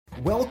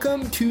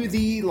Welcome to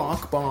the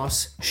Lock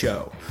Boss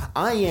Show.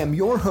 I am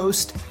your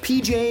host,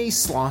 PJ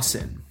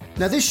Slauson.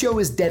 Now, this show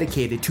is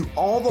dedicated to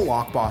all the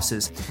lock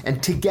bosses,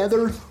 and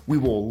together we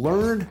will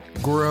learn,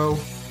 grow,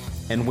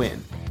 and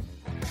win.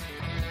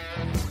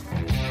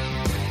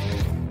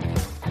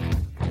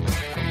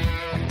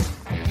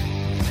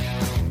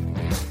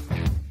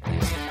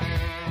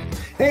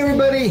 Hey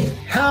everybody,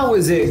 how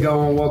is it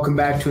going? Welcome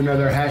back to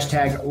another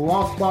hashtag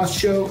Lock Boss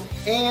Show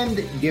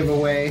and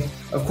giveaway.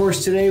 Of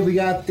course, today we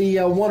got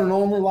the one and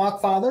only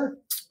Lockfather.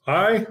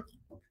 Hi,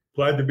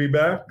 glad to be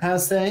back.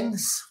 How's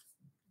things?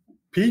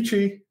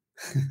 Peachy.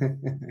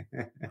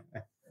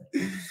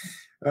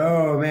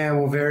 Oh man,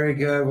 well, very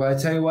good. Well,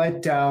 I tell you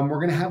what, we're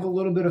going to have a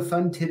little bit of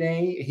fun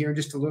today here in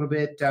just a little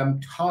bit,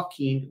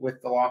 talking with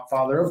the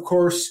Lockfather. Of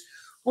course,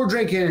 we're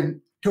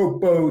drinking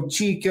Topo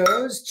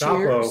Chicos. Cheers.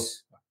 Topo.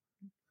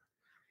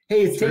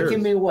 Hey, it's Cheers.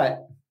 taken me,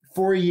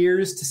 4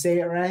 years to say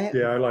it right?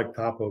 Yeah, I like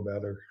Topo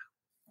better.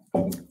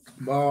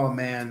 Oh,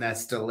 man,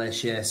 that's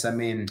delicious. I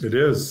mean, It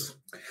is.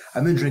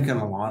 I've been drinking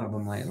a lot of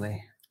them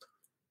lately.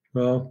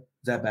 Well,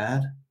 Is that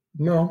bad?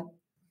 no.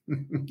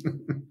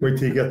 Wait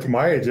till you get to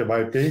my age, it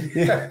might be.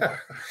 Yeah.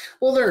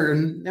 Well,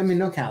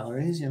 no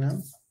calories, you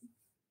know.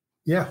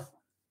 Yeah.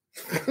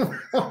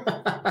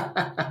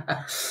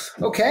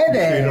 Okay,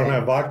 then. You don't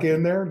have vodka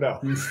in there? No.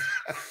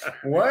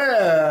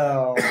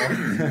 Well,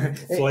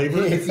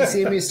 Flavor? if you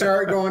see me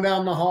start going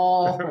down the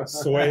hall.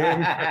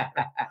 Swaying.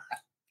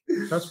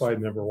 That's why I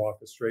never walk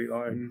a straight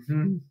line.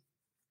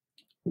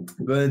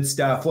 Mm-hmm. Good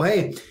stuff. Well,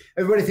 hey,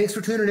 everybody, thanks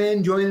for tuning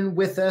in, joining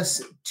with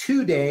us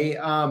today.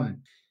 I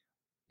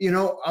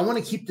want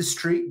to keep the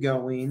streak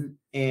going,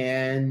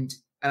 and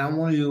I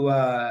want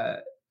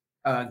to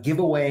give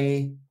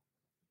away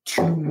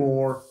 2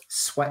 more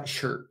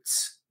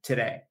sweatshirts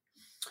today.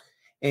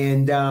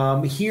 And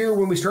here,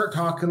 when we start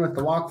talking with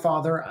the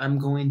Lockfather, I'm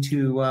going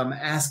to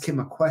ask him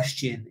a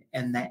question,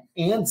 and the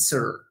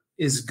answer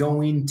is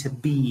going to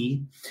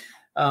be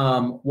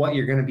what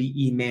you're going to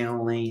be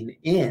emailing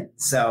in.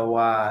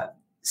 So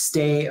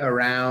stay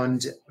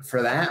around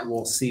for that.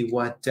 We'll see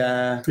what...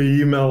 If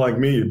you email like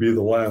me, you'd be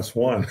the last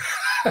one.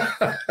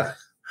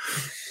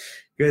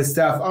 Good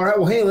stuff. All right.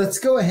 Well, hey, let's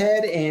go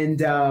ahead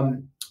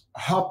and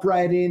hop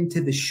right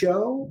into the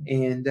show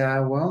and,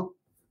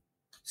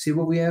 see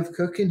what we have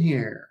cooking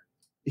here.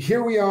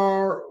 Here we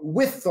are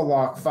with the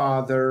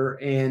Lockfather,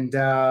 and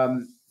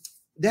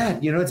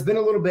Dad, it's been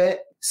a little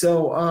bit.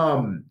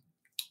 So,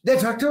 Dad,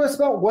 talk to us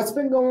about what's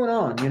been going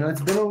on.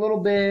 It's been a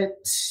little bit.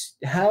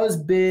 How's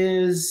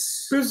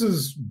biz? Biz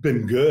has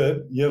been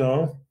good,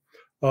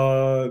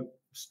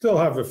 Still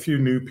have a few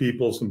new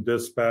people, some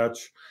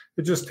dispatch.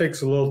 It just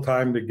takes a little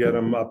time to get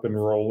them up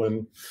and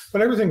rolling.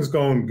 But everything's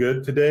going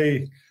good.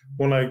 Today,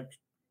 when I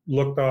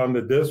looked on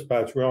the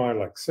dispatch, we only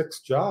had 6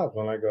 jobs.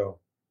 And I go,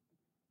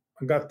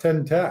 I got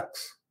 10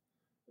 techs.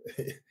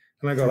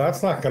 And I go,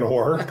 that's not going to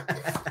work.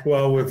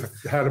 Well, we've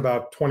had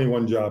about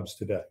 21 jobs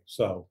today.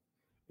 So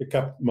it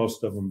kept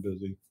most of them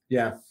busy.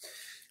 Yeah.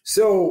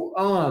 So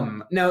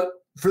now,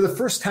 for the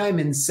first time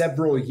in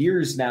several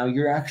years now,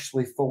 you're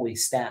actually fully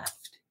staffed.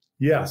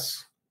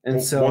 Yes.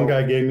 And so one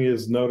guy gave me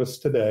his notice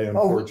today,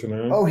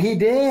 unfortunately. Oh, he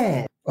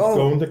did. He's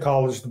going to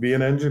college to be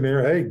an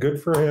engineer. Hey, good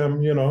for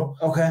him,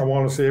 Okay. I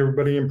want to see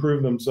everybody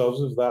improve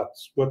themselves if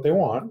that's what they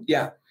want.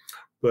 Yeah.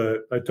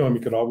 But I told him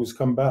he could always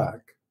come back.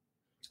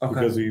 Okay.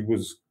 Because he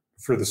was,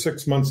 for the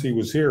 6 months he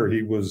was here,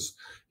 he's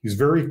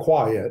very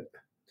quiet.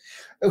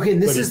 Okay,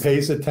 and but he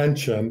pays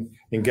attention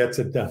and gets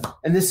it done.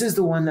 And this is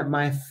the one that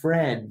my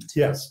friend.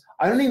 Yes.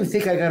 I don't even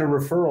think I got a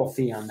referral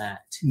fee on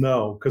that.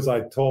 No, because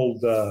I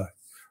told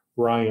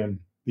Ryan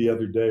the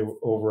other day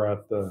over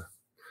at the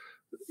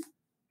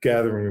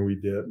gathering we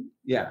did.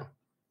 Yeah.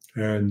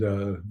 And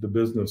the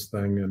business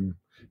thing. And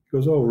he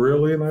goes, oh,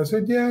 really? And I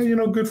said, yeah,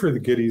 good for the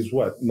kid. He's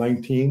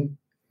 19?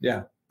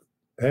 Yeah.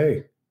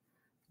 Hey,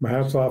 my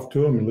hat's off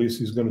to him. At least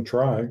he's going to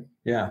try.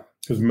 Yeah.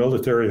 Because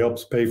military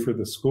helps pay for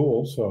the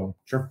school. So,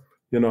 sure.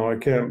 I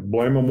can't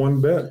blame him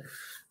one bit.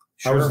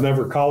 Sure. I was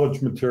never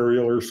college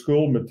material or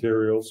school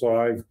material. So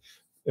I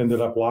ended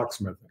up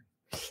locksmithing.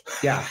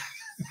 Yeah.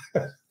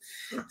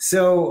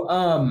 So,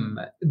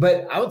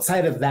 but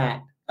outside of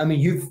that,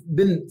 you've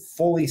been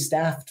fully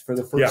staffed for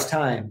the first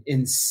time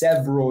in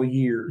several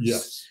years.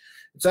 Yes.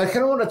 So I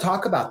kind of want to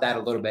talk about that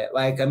a little bit.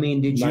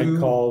 Did you... Night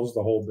calls,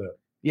 the whole bit.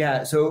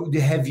 Yeah. So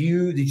did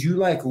you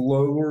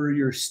lower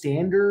your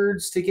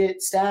standards to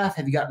get staff?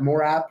 Have you got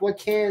more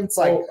applicants?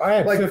 I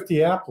had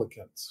 50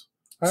 applicants.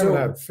 I haven't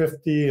had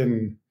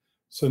 50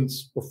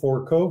 since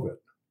before COVID.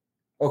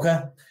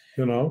 Okay.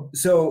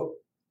 So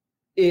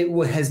it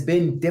has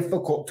been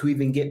difficult to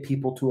even get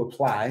people to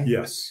apply.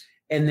 Yes.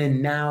 And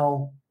then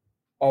now,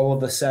 all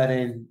of a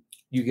sudden,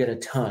 you get a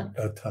ton.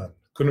 A ton.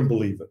 Couldn't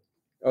believe it.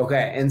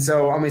 Okay. And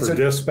so, for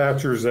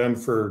dispatchers and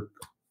for,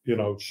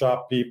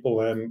 shop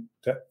people and,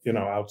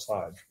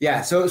 outside.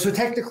 Yeah. So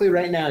technically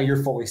right now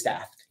you're fully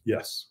staffed.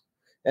 Yes.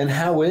 And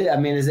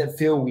does it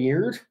feel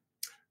weird?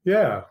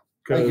 Yeah.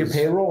 Like your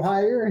payroll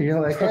higher?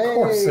 You're like, hey. Of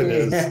course it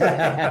is.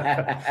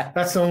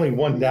 That's only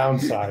one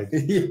downside.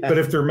 Yeah. But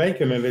if they're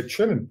making it, it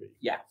shouldn't be.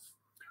 Yeah.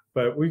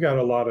 But we got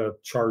a lot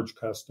of charge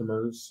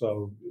customers,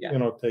 so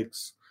it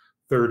takes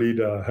 30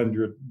 to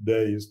 100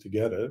 days to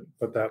get it,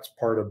 but that's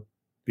part of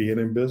being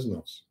in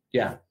business.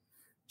 Yeah.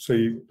 So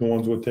the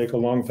ones would take a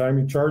long time,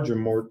 you charge them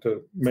more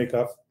to make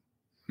up.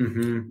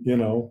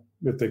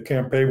 If they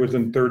can't pay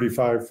within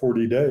 35,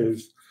 40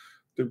 days,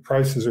 the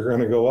prices are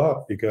going to go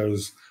up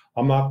because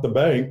I'm not the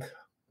bank.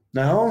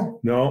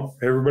 No,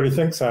 everybody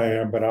thinks I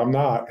am, but I'm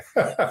not.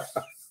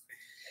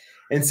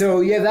 And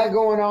so you have that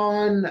going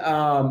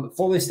on,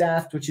 fully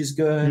staffed, which is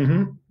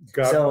good.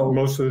 Got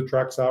most of the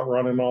trucks out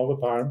running all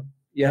the time.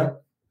 Yeah.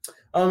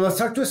 Let's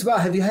talk to us about,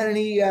 have you had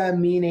any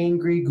mean,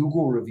 angry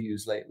Google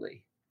reviews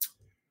lately?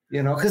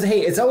 Because,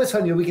 hey, it's always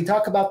fun. We can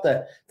talk about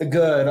the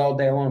good all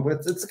day long, but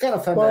it's kind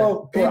of fun.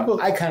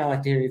 I kind of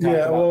like to hear you talk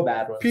about the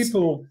bad ones.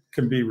 People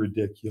can be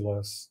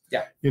ridiculous.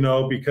 Yeah.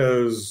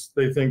 Because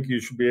they think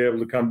you should be able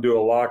to come do a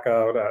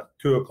lockout at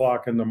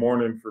 2:00 in the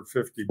morning for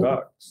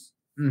 $50.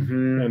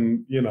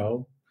 And,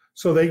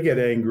 so they get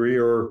angry,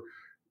 or,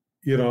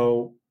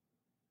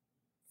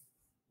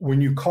 when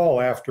you call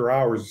after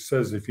hours, it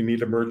says if you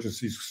need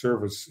emergency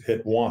service,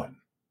 hit 1.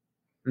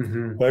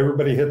 Well,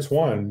 everybody hits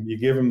 1. You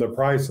give them the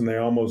price and they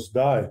almost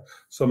die.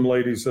 Some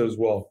lady says,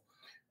 well,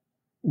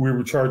 we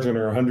were charging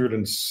her $100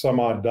 and some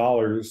odd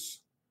to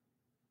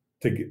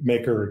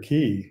make her a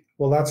key.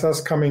 Well, that's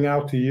us coming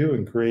out to you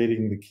and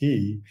creating the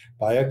key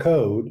by a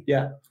code.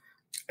 Yeah.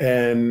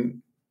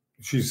 And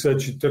she said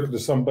she took it to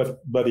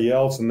somebody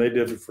else and they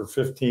did it for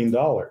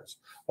 $15.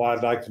 Well,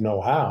 I'd like to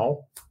know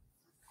how.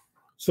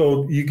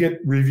 So you get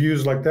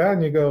reviews like that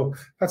and you go,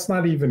 that's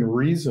not even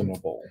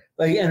reasonable.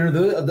 And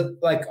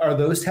are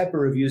those type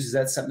of reviews, is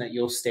that something that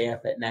you'll stay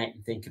up at night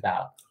and think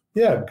about?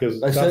 Yeah, because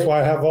that's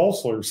why I have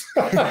ulcers.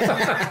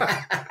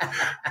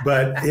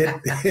 But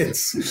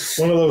it's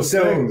one of those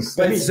things.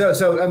 But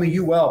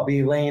you will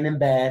be laying in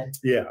bed.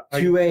 Yeah.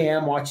 2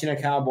 a.m. watching a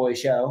cowboy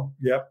show.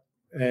 Yep.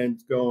 And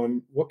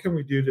going, what can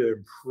we do to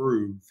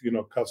improve,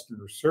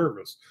 customer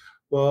service?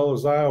 Well,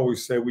 as I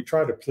always say, we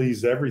try to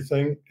please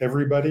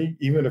everybody,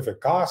 even if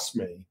it costs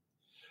me,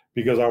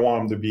 because I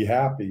want them to be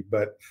happy.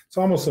 But it's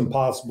almost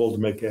impossible to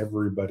make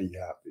everybody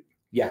happy.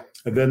 Yeah.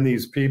 And then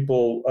these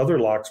people, other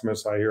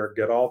locksmiths I hear,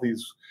 get all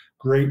these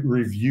great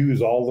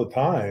reviews all the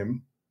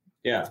time.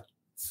 Yeah.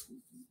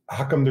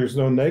 How come there's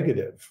no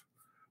negative?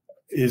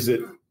 Is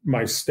it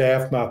my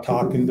staff not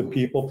talking to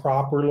people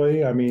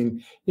properly? I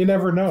mean, you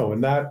never know.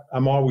 And that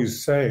I'm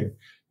always saying,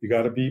 you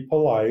got to be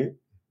polite,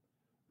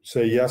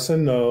 say yes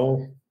and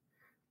no,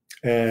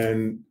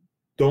 and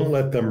don't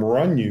let them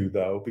run you,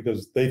 though,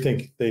 because they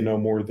think they know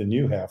more than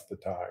you half the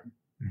time.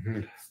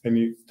 And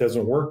it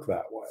doesn't work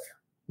that way.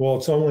 Well,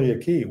 it's only a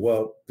key.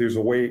 Well, there's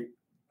a way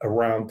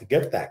around to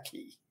get that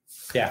key.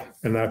 Yeah.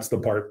 And that's the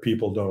part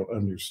people don't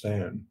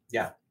understand.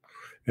 Yeah.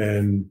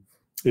 And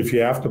if you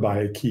have to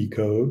buy a key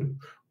code,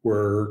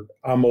 where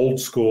I'm old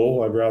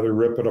school, I'd rather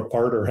rip it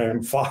apart or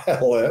hand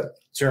file it.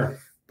 Sure.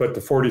 But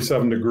the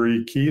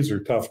 47-degree keys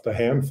are tough to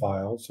hand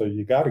file, so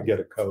you got to get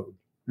a code.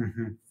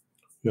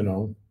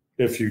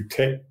 If you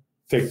take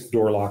the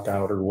door lock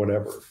out or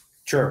whatever.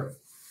 Sure.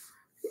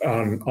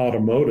 On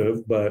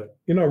automotive, but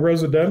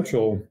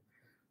residential,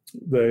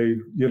 they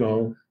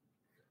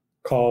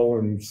call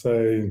and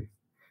say,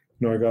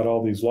 I got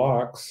all these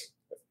locks.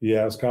 You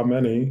ask how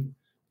many.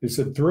 He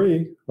said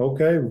 3.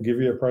 Okay, we'll give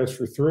you a price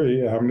for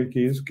 3. How many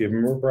keys? Give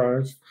them a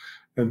price.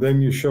 And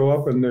then you show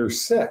up and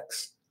there's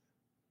 6.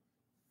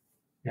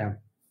 Yeah.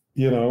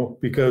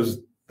 Because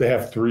they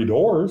have 3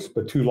 doors,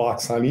 but 2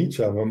 locks on each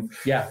of them.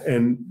 Yeah.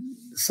 And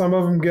some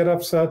of them get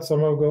upset.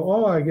 Some of them go,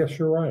 oh, I guess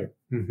you're right.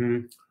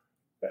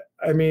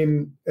 I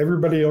mean,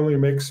 everybody only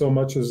makes so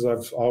much, as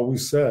I've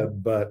always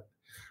said, but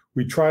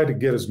we try to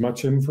get as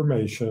much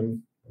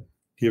information,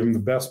 give them the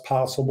best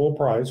possible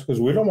price, because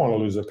we don't want to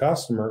lose a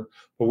customer,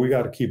 but we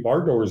got to keep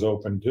our doors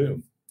open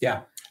too.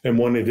 Yeah. And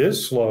when it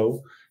is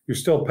slow, you're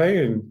still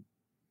paying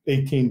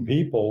 18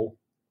 people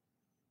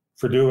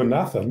for doing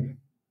nothing.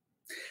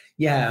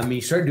 Yeah, I mean,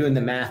 you start doing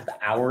the math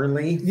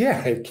hourly.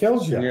 Yeah, it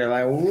kills you. And you're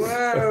like,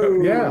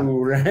 whoa. Yeah.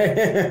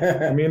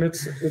 I mean,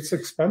 it's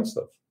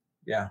expensive.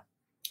 Yeah.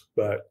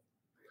 But,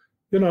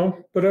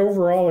 but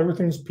overall,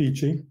 everything's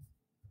peachy.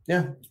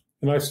 Yeah.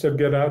 And I still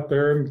get out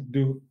there and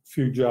do a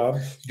few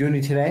jobs. Do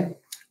any today?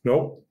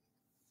 Nope.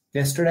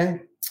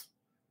 Yesterday?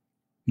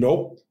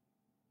 Nope.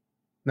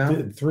 No?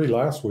 Did 3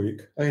 last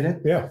week. Oh, you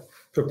did? Yeah.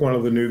 Took one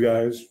of the new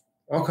guys.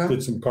 Okay.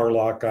 Did some car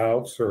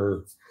lockouts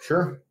or,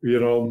 sure.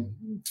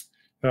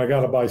 And I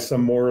got to buy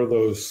some more of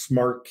those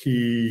smart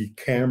key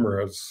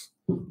cameras,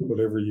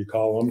 whatever you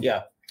call them.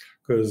 Yeah.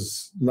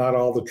 Because not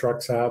all the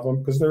trucks have them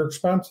because they're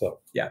expensive.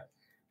 Yeah.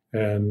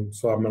 And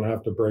so I'm going to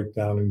have to break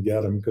down and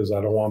get them because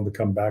I don't want them to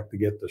come back to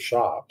get the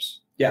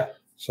shops. Yeah.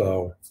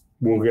 So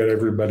we'll get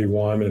everybody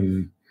one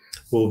and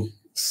we'll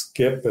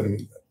skip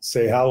and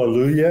say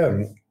hallelujah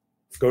and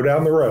go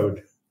down the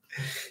road.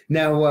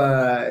 Now,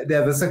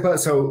 let's talk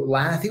about,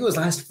 I think it was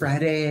last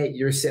Friday,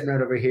 you were sitting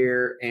right over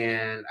here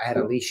and I had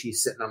a leashy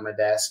sitting on my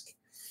desk.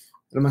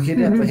 And I'm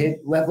like, hey,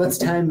 let's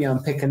time you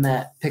on picking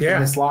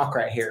this lock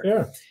right here.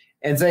 Yeah.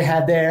 And so I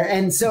had there.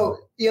 And so,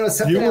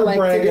 something You I were like to do.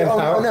 bragging Oh,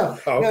 how- no,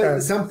 okay.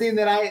 something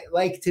that I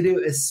like to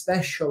do,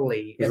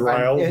 especially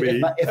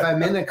if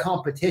I'm in a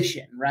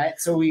competition, right?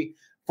 So we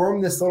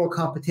formed this little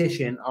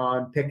competition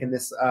on picking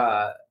this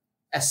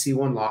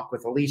SC1 lock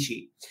with a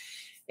leashy.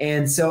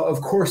 And so,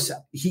 of course,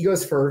 he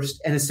goes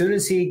first. And as soon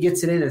as he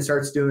gets it in and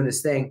starts doing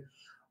his thing,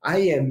 I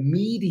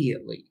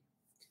immediately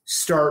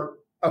start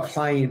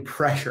applying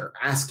pressure,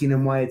 asking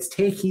him why it's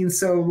taking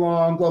so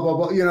long, blah, blah,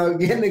 blah,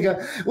 getting to go,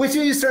 which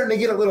is starting to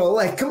get a little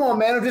like, come on,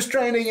 man, I'm just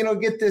trying to,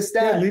 get this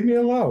done. Yeah, leave me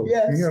alone.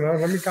 Yes.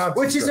 Let me concentrate.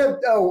 Which is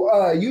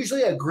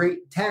usually a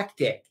great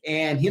tactic.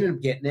 And he ended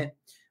up getting it.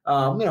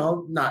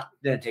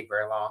 Didn't take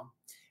very long.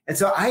 And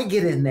so I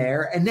get in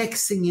there, and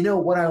next thing you know,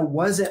 what I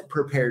wasn't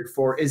prepared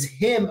for is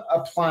him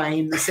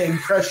applying the same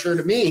pressure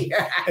to me.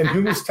 And he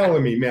was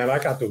telling me, man, I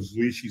got those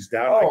leashes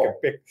down. I can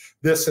pick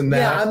this and that.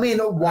 Yeah, I mean,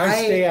 why?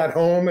 I stay at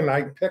home and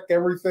I pick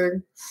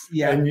everything.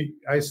 Yeah. And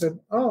I said,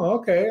 oh,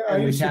 okay. I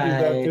used to do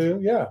that too.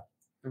 Yeah.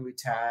 And we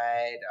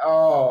tied.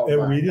 Oh,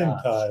 and we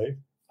didn't tie.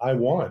 I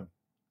won.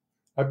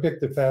 I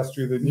picked it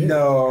faster than you.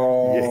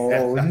 No,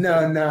 yeah.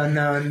 no.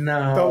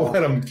 Don't let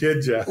them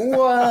kid you.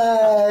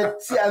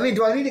 What? I mean,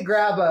 do I need to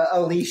grab a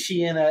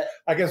leashy and a...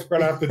 I guess we're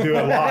going to have to do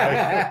it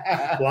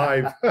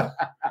live.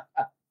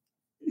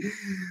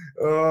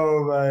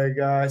 Oh, my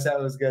gosh. That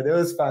was good. It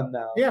was fun,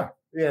 though. Yeah.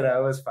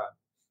 It was fun.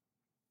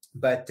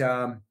 But,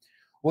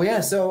 well,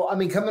 yeah. So, I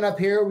mean, coming up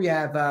here, we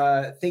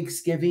have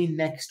Thanksgiving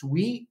next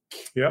week.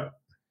 Yep.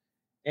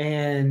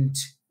 And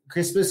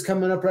Christmas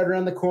coming up right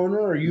around the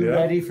corner. Are you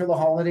ready for the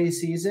holiday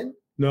season?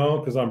 No,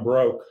 because I'm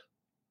broke.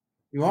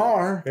 You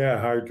are? Yeah, I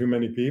hired too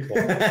many people.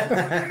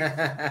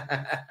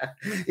 Yeah.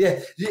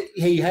 Hey,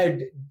 you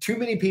hired too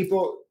many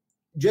people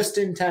just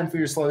in time for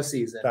your slow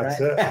season. That's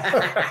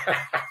right?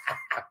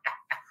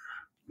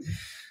 it.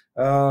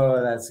 Oh,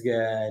 that's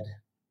good.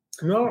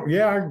 No,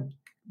 yeah, I'm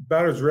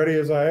about as ready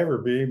as I ever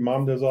be.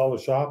 Mom does all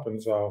the shopping,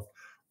 so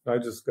I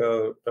just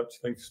go, don't you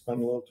think you spend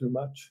a little too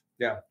much?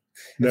 Yeah.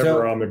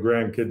 Never on the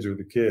grandkids or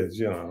the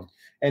kids,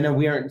 And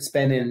we aren't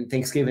spending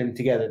Thanksgiving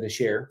together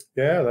this year.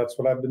 Yeah, that's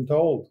what I've been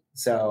told.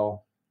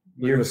 So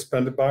you're going to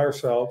spend it by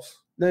ourselves.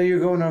 No, you're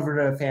going over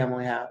to a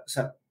family house.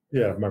 So,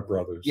 yeah, my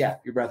brother's. Yeah,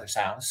 your brother's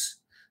house.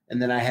 And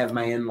then I have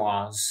my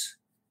in-laws.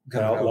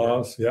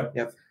 Outlaws, yep.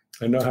 Yep.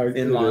 I know how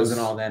in-laws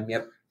and all them,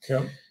 yep.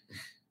 Yep.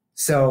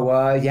 So,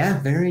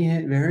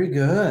 very, very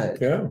good.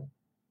 Yeah.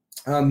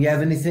 You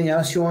have anything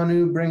else you want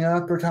to bring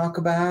up or talk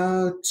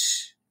about?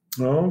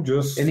 No,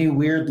 just any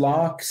weird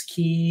locks,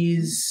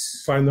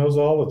 keys. Find those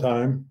all the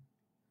time.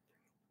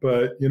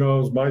 But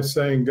as my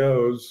saying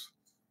goes,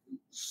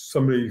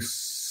 somebody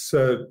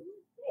said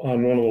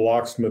on one of the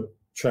locksmith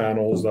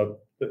channels that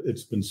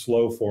it's been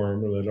slow for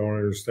him, and I don't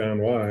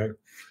understand why,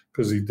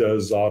 because he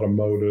does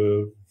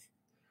automotive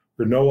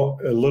or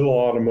a little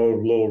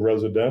automotive, little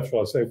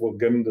residential. I say, well,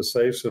 get into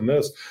safes and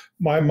this.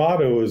 My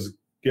motto is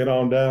get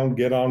on down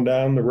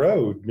the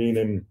road,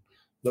 meaning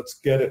let's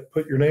get it,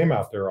 put your name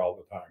out there all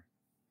the time.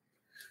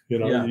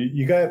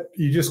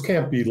 You just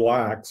can't be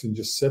lax and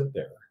just sit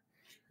there.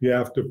 You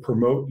have to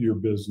promote your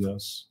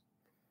business,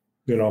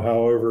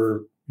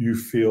 however you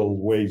feel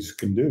ways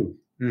can do.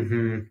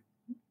 Mm-hmm.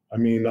 I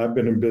mean, I've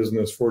been in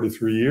business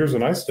 43 years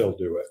and I still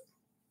do it.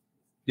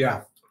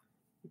 Yeah.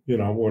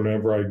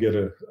 Whenever I get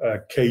an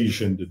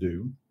occasion to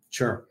do.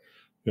 Sure.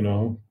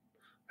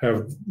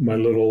 Have my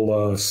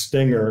little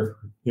stinger,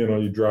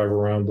 you drive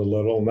around a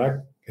little, and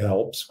that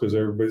helps because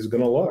everybody's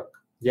going to look.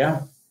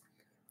 Yeah.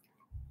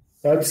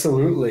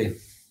 Absolutely.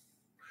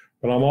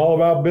 But I'm all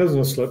about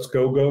business. Let's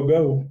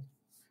go.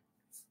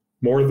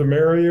 More the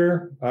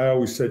merrier. I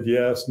always said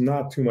yes,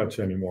 not too much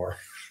anymore.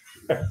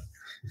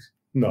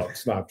 No,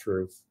 it's not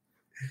true.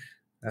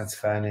 That's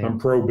funny. I'm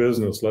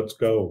pro-business. Let's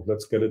go.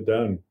 Let's get it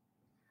done.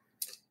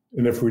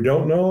 And if we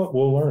don't know it,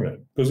 we'll learn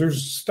it. Because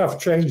there's stuff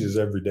changes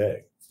every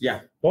day.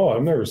 Yeah. Oh,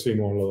 I've never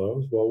seen one of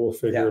those. Well, we'll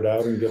figure it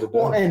out and get it done.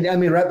 Well, and I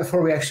mean, right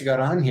before we actually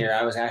got on here,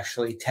 I was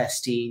actually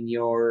testing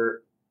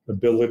your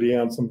ability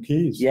on some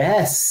keys.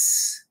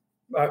 Yes.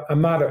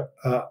 I'm not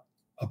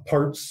a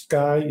parts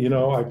guy.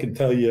 I can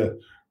tell you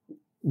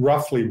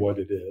roughly what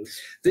it is.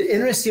 The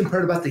interesting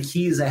part about the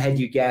keys I had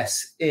you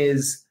guess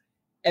is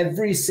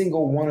every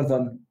single one of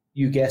them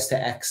you guessed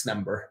an X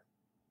number.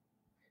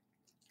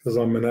 Because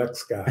I'm an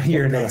X guy.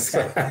 You're an X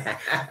guy.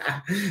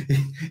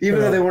 Even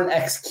though they weren't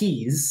X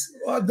keys.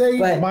 Well, they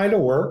might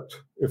have worked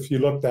if you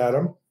looked at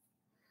them.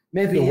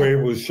 Maybe. The way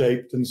it was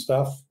shaped and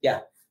stuff.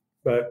 Yeah.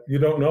 But you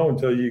don't know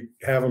until you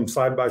have them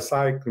side by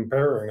side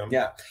comparing them.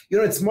 Yeah.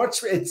 It's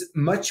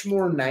much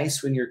more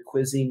nice when you're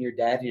quizzing your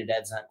dad and your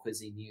dad's not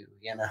quizzing you,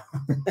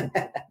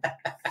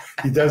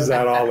 He does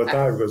that all the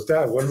time. He goes,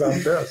 Dad, what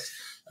about this?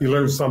 He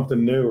learns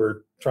something new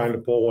or trying to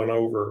pull one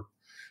over.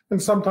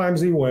 And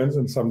sometimes he wins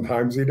and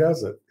sometimes he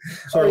doesn't.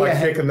 Sort of like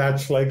taking that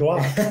Schleg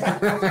lock.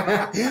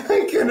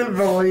 I couldn't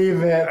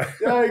believe it.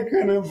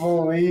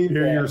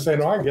 You're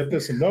saying, I get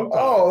this in no time.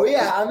 Oh,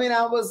 yeah. I mean,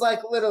 I was like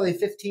literally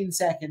 15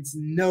 seconds,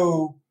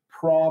 no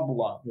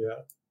problem.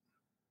 Yeah.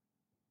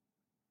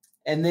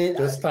 And then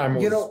this time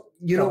it was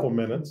a couple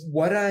minutes.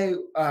 What I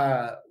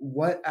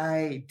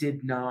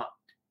did not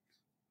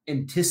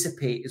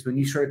anticipate is when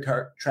you started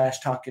trash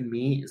talking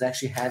me is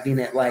actually having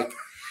it like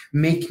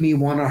make me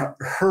want to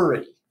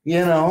hurry,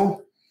 you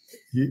know?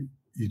 You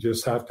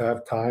just have to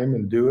have time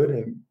and do it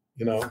and,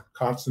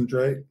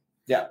 concentrate.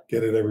 Yeah.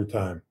 Get it every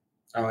time.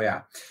 Oh,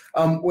 yeah.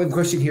 One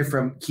question here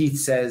from Keith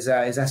says,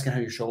 is asking how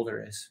your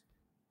shoulder is.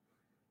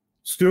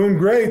 It's doing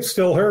great.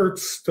 Still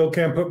hurts. Still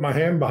can't put my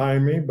hand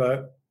behind me.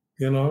 But,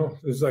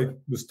 as I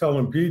was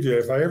telling PJ,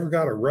 if I ever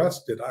got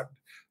arrested, I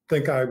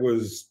think I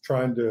was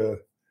trying to,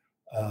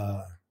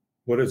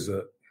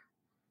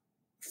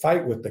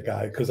 fight with the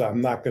guy because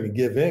I'm not going to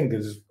give in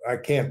because I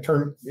can't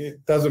turn.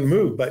 It doesn't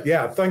move. But,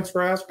 yeah, thanks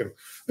for asking.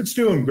 It's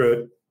doing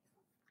good.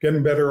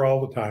 Getting better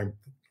all the time.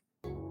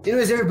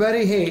 Anyways,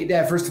 everybody, hey,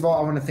 Dad, first of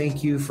all, I want to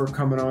thank you for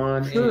coming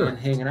on and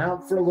hanging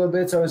out for a little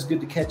bit. It's always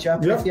good to catch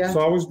up with you. It's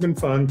always been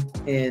fun.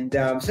 And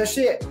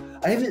especially,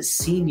 I haven't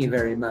seen you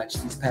very much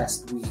these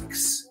past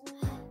weeks.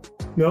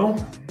 No,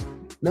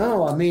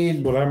 I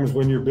mean. What happens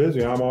when you're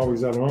busy? I'm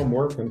always at home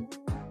working.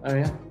 Oh,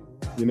 yeah?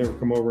 You never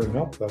come over and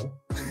help, though.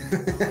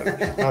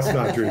 That's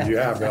not true. You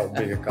have helped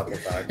me a couple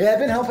of times. Yeah, I've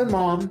been helping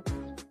Mom.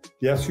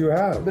 Yes, you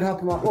have. I've been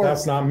helping Mom. But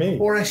that's not me.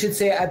 Or I should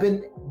say, I've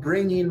been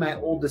bringing my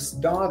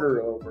oldest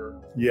daughter over.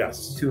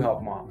 Yes. To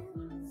help Mom.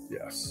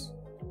 Yes.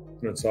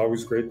 And it's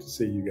always great to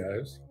see you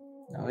guys.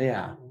 Oh,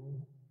 yeah.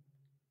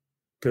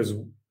 Because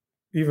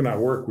even at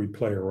work, we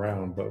play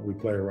around, but we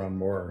play around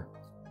more.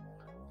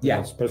 Yeah.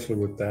 Especially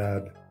with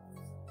Dad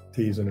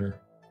teasing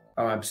her.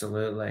 Oh,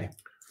 absolutely.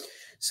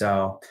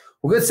 So,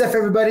 well, good stuff,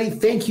 everybody.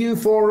 Thank you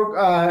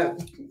for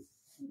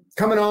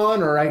coming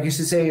on, or I guess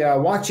to say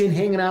watching,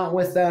 hanging out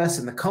with us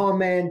in the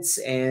comments.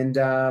 And,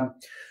 I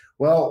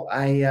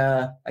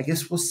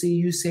guess we'll see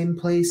you same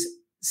place,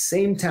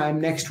 same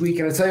time next week.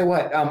 And I'll tell you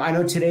what, I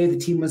know today the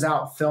team was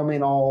out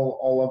filming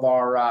all of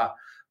our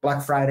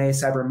Black Friday,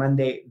 Cyber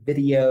Monday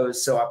videos.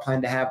 So I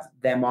plan to have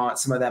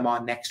some of them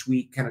on next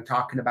week, kind of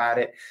talking about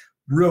it.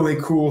 Really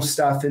cool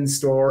stuff in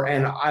store.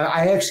 And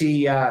I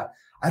actually, I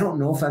don't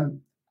know if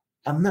I'm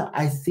not,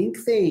 I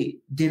think they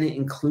didn't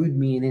include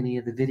me in any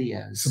of the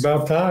videos. It's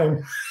about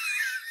time.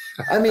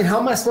 I mean, how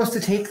am I supposed to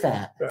take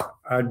that?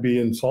 I'd be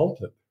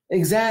insulted.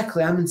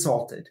 Exactly. I'm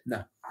insulted.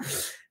 No.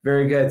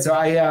 Very good. So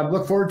I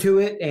look forward to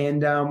it,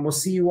 and we'll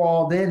see you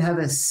all then. Have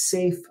a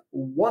safe,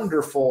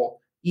 wonderful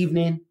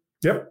evening.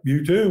 Yep,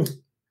 you too.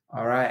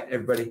 All right,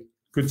 everybody.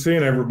 Good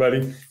seeing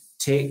everybody.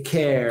 Take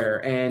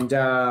care. And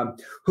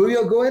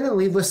Julio, go ahead and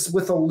leave us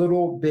with a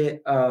little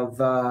bit of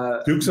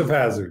Dukes of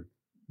Hazzard.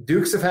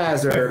 Dukes of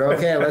Hazzard.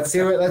 Okay, let's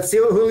see what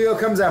Julio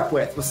comes up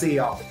with. We'll see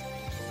y'all.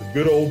 A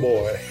good old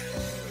boy.